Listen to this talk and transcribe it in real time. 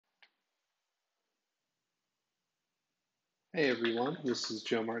Hey everyone, this is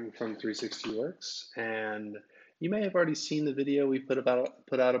Joe Martin from 360Works, and you may have already seen the video we put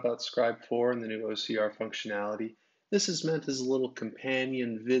out about Scribe 4 and the new OCR functionality. This is meant as a little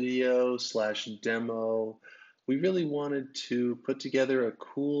companion video slash demo. We really wanted to put together a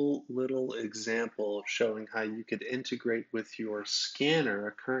cool little example showing how you could integrate with your scanner,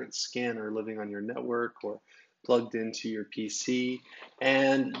 a current scanner living on your network or plugged into your PC,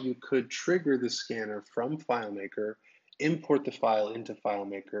 and you could trigger the scanner from FileMaker, import the file into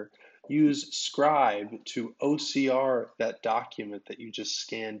FileMaker, use Scribe to OCR that document that you just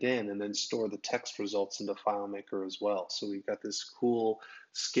scanned in, and then store the text results into FileMaker as well. So we've got this cool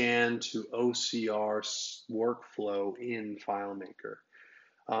scan to OCR workflow in FileMaker.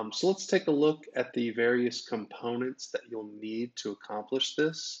 So let's take a look at the various components that you'll need to accomplish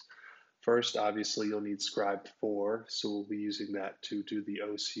this. First, obviously, you'll need Scribe 4, so we'll be using that to do the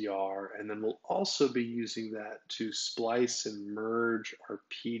OCR, and then we'll also be using that to splice and merge our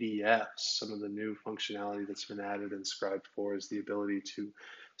PDFs. Some of the new functionality that's been added in Scribe 4 is the ability to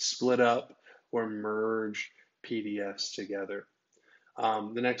split up or merge PDFs together.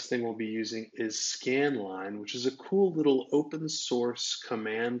 The next thing we'll be using is Scanline, which is a cool little open source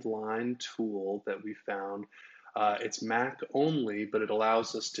command line tool that we found. It's Mac only, but it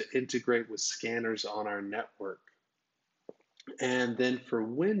allows us to integrate with scanners on our network. And then for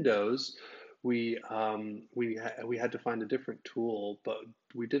Windows, we had to find a different tool, but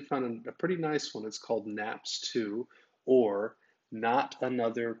we did find a pretty nice one. It's called NAPS2, or Not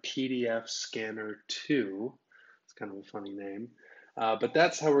Another PDF Scanner 2. It's kind of a funny name. But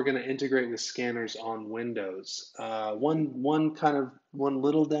that's how we're going to integrate with scanners on Windows. One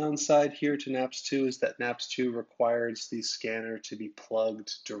little downside here to NAPS2 is that NAPS2 requires the scanner to be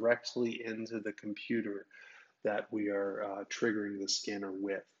plugged directly into the computer that we are triggering the scanner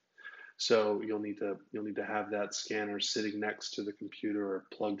with. So you'll need to have that scanner sitting next to the computer or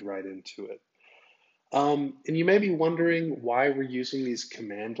plugged right into it. And you may be wondering why we're using these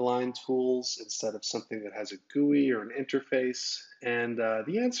command line tools instead of something that has a GUI or an interface. And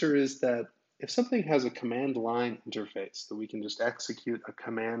the answer is that if something has a command line interface, that we can just execute a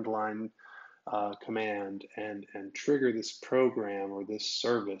command line command and trigger this program or this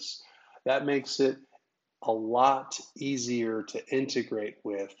service, that makes it a lot easier to integrate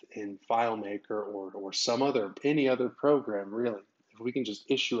with in FileMaker or any other program really. If we can just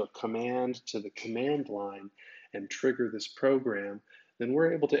issue a command to the command line and trigger this program, then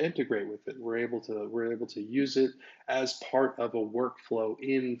we're able to integrate with it. We're able to use it as part of a workflow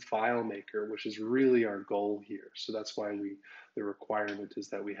in FileMaker, which is really our goal here. So that's why the requirement is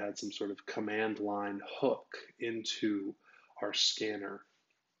that we had some sort of command line hook into our scanner.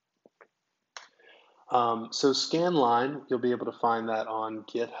 So Scanline, you'll be able to find that on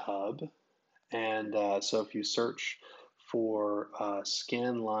GitHub. And so if you search for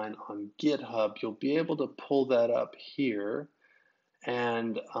Scanline on GitHub, you'll be able to pull that up here.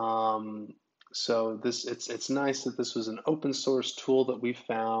 And so it's nice that this was an open source tool that we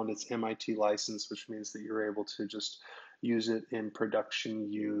found. It's MIT licensed, which means that you're able to just use it in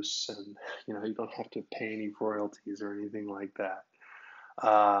production use, and you don't have to pay any royalties or anything like that.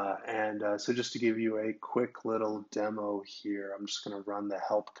 So just to give you a quick little demo here, I'm just going to run the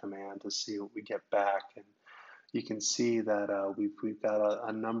help command to see what we get back. And you can see that we've got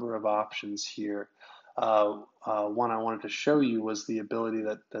a number of options here. One I wanted to show you was the ability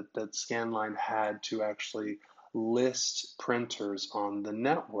that Scanline had to actually list printers on the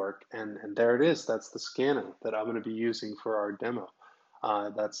network. And there it is. That's the scanner that I'm going to be using for our demo.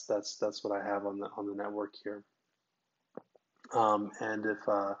 That's what I have on the network here. And if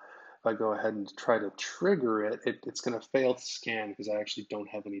I go ahead and try to trigger it's going to fail to scan because I actually don't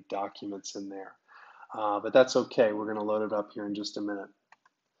have any documents in there. But that's okay. We're going to load it up here in just a minute.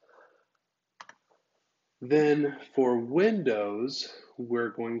 Then for Windows, we're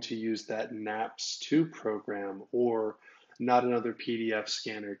going to use that NAPS2 program, or Not Another PDF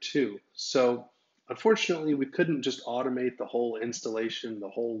Scanner 2. So unfortunately, we couldn't just automate the whole installation, the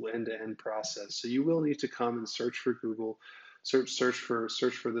whole end-to-end process. So you will need to come and search for Google, search for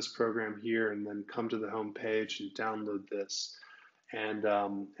this program here, and then come to the home page and download this. And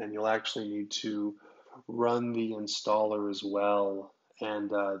you'll actually need to run the installer as well.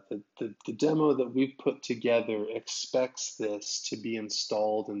 And the demo that we've put together expects this to be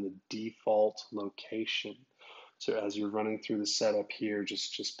installed in the default location. So as you're running through the setup here,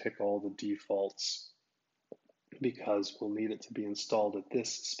 just pick all the defaults, because we'll need it to be installed at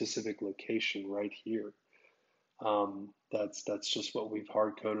this specific location right here. That's just what we've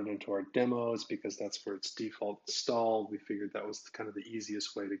hard coded into our demos, because that's where it's default installed. We figured that was kind of the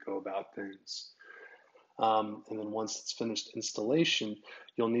easiest way to go about things. And then once it's finished installation,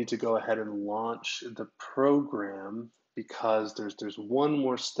 you'll need to go ahead and launch the program because there's one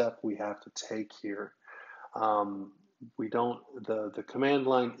more step we have to take here. Um, we don't, the command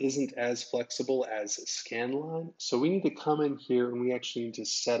line isn't as flexible as Scanline, so we need to come in here and we actually need to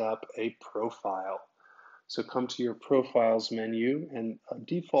set up a profile. So come to your profiles menu, and a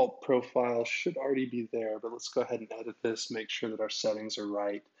default profile should already be there, but let's go ahead and edit this, make sure that our settings are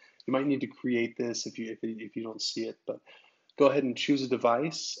right. You might need to create this if you don't see it, but go ahead and choose a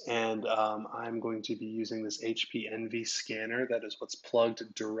device, and I'm going to be using this HP Envy scanner. That is what's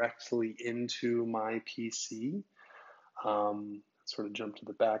plugged directly into my PC. Sort of jump to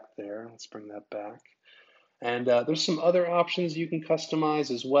the back there. Let's bring that back. And there's some other options you can customize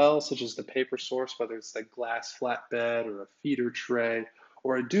as well, such as the paper source, whether it's a glass flatbed or a feeder tray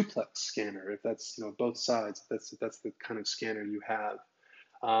or a duplex scanner, if that's both sides, if that's the kind of scanner you have.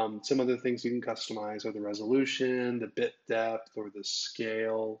 Some other things you can customize are the resolution, the bit depth, or the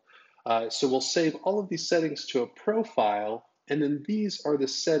scale. So we'll save all of these settings to a profile, and then these are the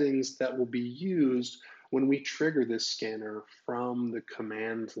settings that will be used when we trigger this scanner from the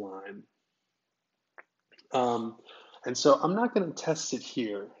command line. And so I'm not going to test it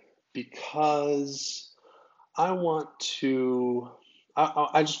here because I want to,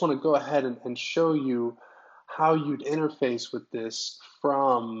 I just want to go ahead and show you how you'd interface with this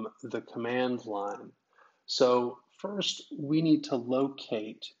from the command line. So first, we need to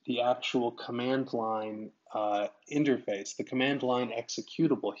locate the actual command line interface, the command line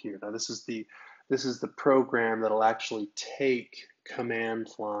executable here. Now this is the program that'll actually take command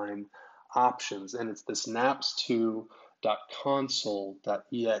line options, and it's this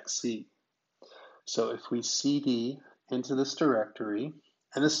naps2.console.exe. So if we cd into this directory,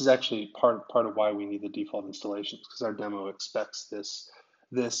 and this is actually part of why we need the default installations, because our demo expects this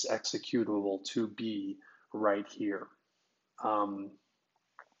executable to be right here.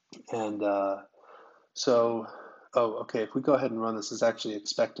 Okay, if we go ahead and run this, it's actually going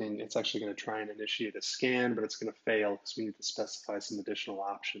to try and initiate a scan, but it's going to fail because we need to specify some additional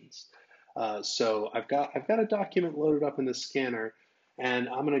options. So I've got a document loaded up in the scanner, and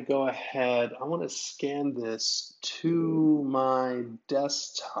I'm going to go ahead. I want to scan this to my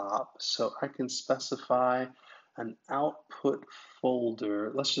desktop, so I can specify an output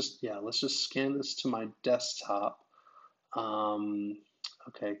folder. Let's just scan this to my desktop. Okay,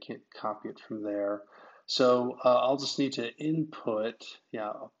 I can't copy it from there. So I'll just need to input,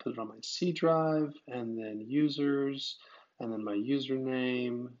 I'll put it on my C drive, and then users, and then my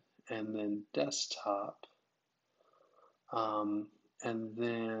username, and then desktop. And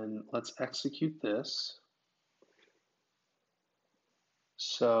then let's execute this.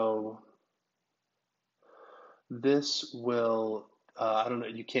 So this will, I don't know,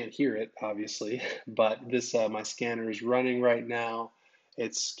 you can't hear it, obviously, but this, my scanner is running right now.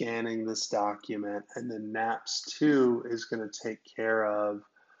 It's scanning this document, and then naps2 is going to take care of,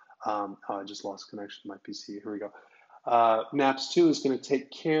 oh, I just lost connection to my PC. Here we go. naps2 is going to take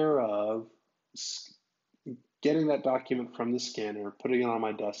care of getting that document from the scanner, putting it on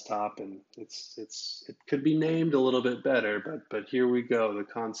my desktop, and it could be named a little bit better, but here we go. The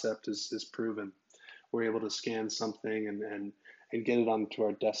concept is proven. We're able to scan something and get it onto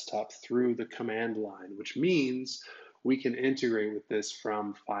our desktop through the command line, which means we can integrate with this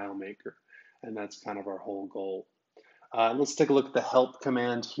from FileMaker, and that's kind of our whole goal. Let's take a look at the help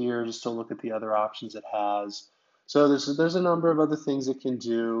command here, just to look at the other options it has. So there's a number of other things it can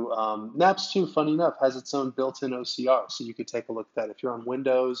do. naps2, funny enough, has its own built-in OCR, so you could take a look at that. If you're on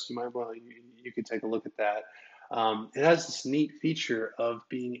Windows, you could take a look at that. It has this neat feature of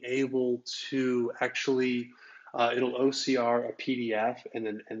being able to actually, it'll OCR a PDF and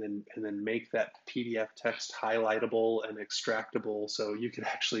then make that PDF text highlightable and extractable. So you could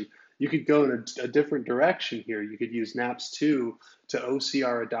go in a different direction here. You could use naps2 to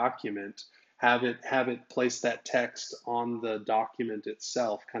OCR a document, have it place that text on the document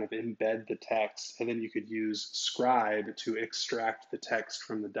itself, kind of embed the text, and then you could use Scribe to extract the text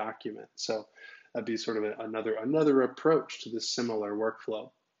from the document. So that'd be sort of another approach to this similar workflow.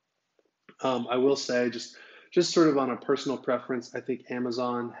 I will say, just sort of on a personal preference, I think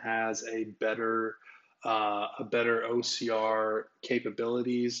Amazon has a better OCR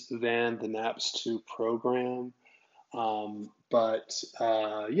capabilities than the naps2 program. You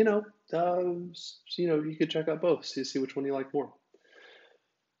could check out both, see which one you like more.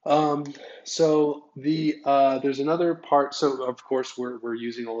 There's another part. So of course we're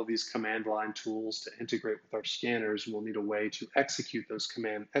using all of these command line tools to integrate with our scanners, and we'll need a way to execute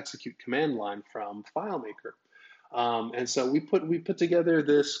command line from FileMaker. And so we put together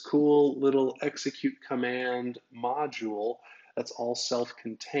this cool little execute command module that's all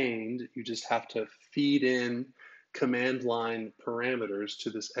self-contained. You just have to feed in command line parameters to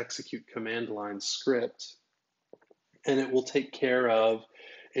this execute command line script, and it will take care of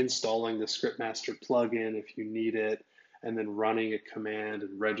installing the Scriptmaster plugin if you need it, and then running a command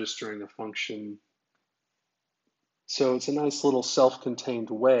and registering a function. So it's a nice little self-contained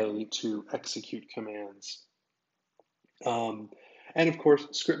way to execute commands. Um, and of course,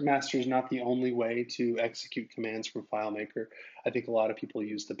 Scriptmaster is not the only way to execute commands from FileMaker. I think a lot of people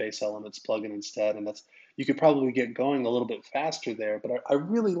use the base elements plugin instead, and that's you could probably get going a little bit faster there. But I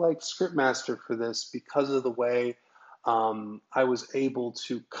really like Scriptmaster for this because of the way I was able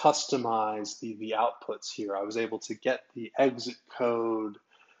to customize the outputs here. I was able to get the exit code,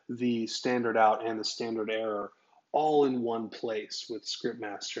 the standard out, and the standard error all in one place with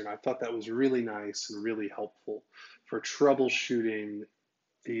Scriptmaster, and I thought that was really nice and really helpful for troubleshooting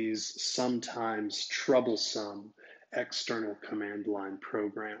these sometimes troublesome external command line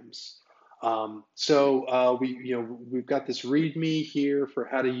programs. We've got this README here for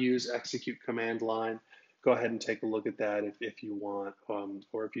how to use execute command line. Go ahead and take a look at that if you want,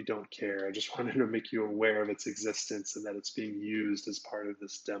 or if you don't care. I just wanted to make you aware of its existence and that it's being used as part of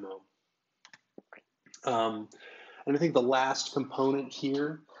this demo. And I think the last component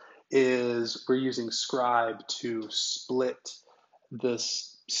here is we're using Scribe to split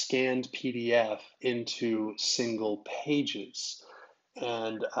this scanned PDF into single pages.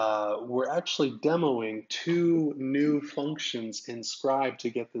 And we're actually demoing two new functions in Scribe to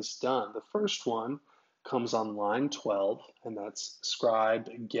get this done. The first one comes on line 12, and that's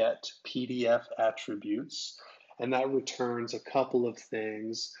Scribe get PDF attributes. And that returns a couple of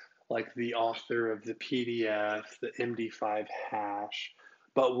things like the author of the PDF, the MD5 hash.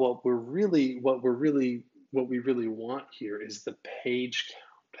 But what we really want here is the page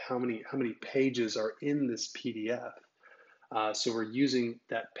count. How many pages are in this PDF? So we're using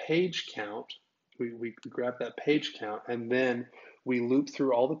that page count. We grab that page count, and then we loop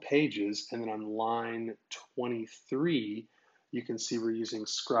through all the pages, and then on line 23, you can see we're using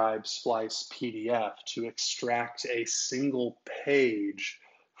Scribe Splice PDF to extract a single page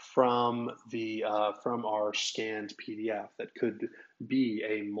from our scanned PDF that could be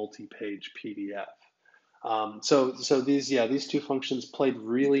a multi-page PDF. So these two functions played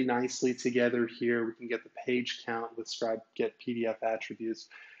really nicely together here. We can get the page count with Scribe get PDF attributes,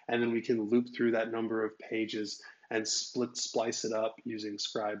 and then we can loop through that number of pages and splice it up using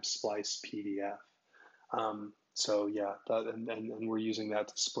Scribe Splice PDF. And we're using that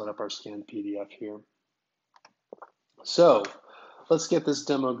to split up our scanned PDF here. So let's get this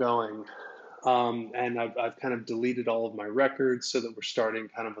demo going. And I've kind of deleted all of my records so that we're starting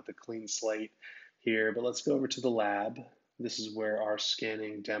kind of with a clean slate here, but let's go over to the lab. This is where our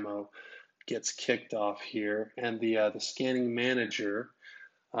scanning demo gets kicked off here, and the scanning manager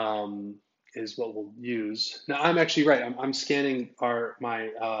is what we'll use. Now I'm actually right. I'm scanning the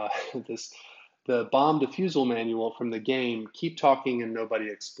bomb defusal manual from the game Keep Talking and Nobody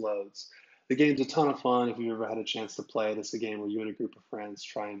Explodes. The game's a ton of fun if you've ever had a chance to play it. It's a game where you and a group of friends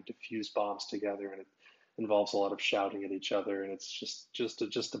try and defuse bombs together, and it involves a lot of shouting at each other, and it's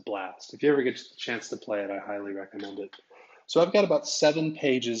just a blast. If you ever get the chance to play it, I highly recommend it. So I've got about 7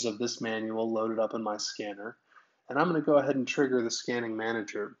 pages of this manual loaded up in my scanner, and I'm going to go ahead and trigger the scanning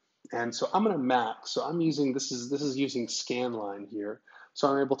manager. And so I'm going to map. So I'm using this is using Scanline here. So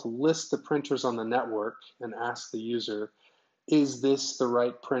I'm able to list the printers on the network and ask the user, is this the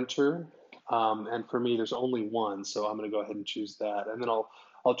right printer? And for me, there's only one, so I'm going to go ahead and choose that. And then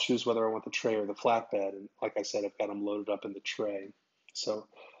I'll choose whether I want the tray or the flatbed. And like I said, I've got them loaded up in the tray, so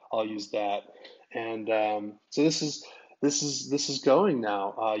I'll use that. And so this is going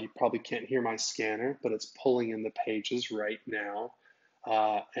now. You probably can't hear my scanner, but it's pulling in the pages right now.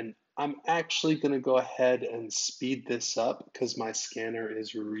 And I'm actually going to go ahead and speed this up because my scanner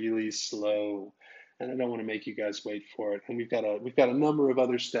is really slow, and I don't want to make you guys wait for it. And we've got a number of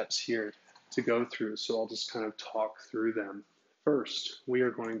other steps here to go through, so I'll just kind of talk through them. First, we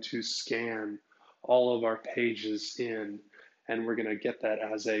are going to scan all of our pages in, and we're going to get that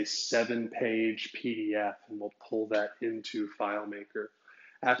as a 7-page PDF, and we'll pull that into FileMaker.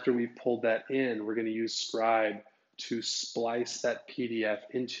 After we've pulled that in, we're going to use Scribe to splice that PDF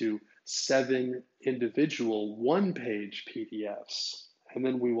into 7 individual 1-page PDFs, and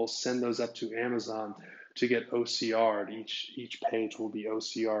then we will send those up to Amazon to get OCR'd. Each page will be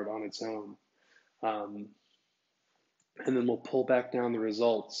OCR'd on its own. And then we'll pull back down the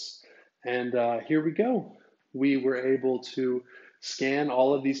results. And here we go. We were able to scan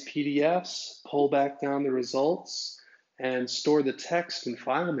all of these PDFs, pull back down the results, and store the text in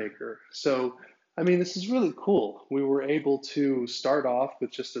FileMaker. So, I mean, this is really cool. We were able to start off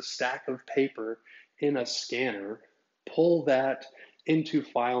with just a stack of paper in a scanner, pull that into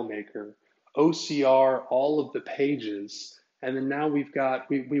FileMaker, OCR all of the pages, and then now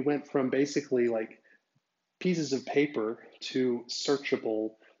we went from basically like pieces of paper to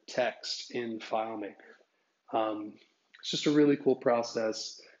searchable text in FileMaker. Um, it's just a really cool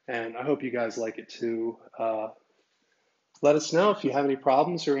process, and I hope you guys like it too. Let us know if you have any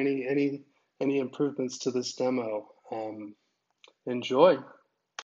problems or any improvements to this demo. Enjoy.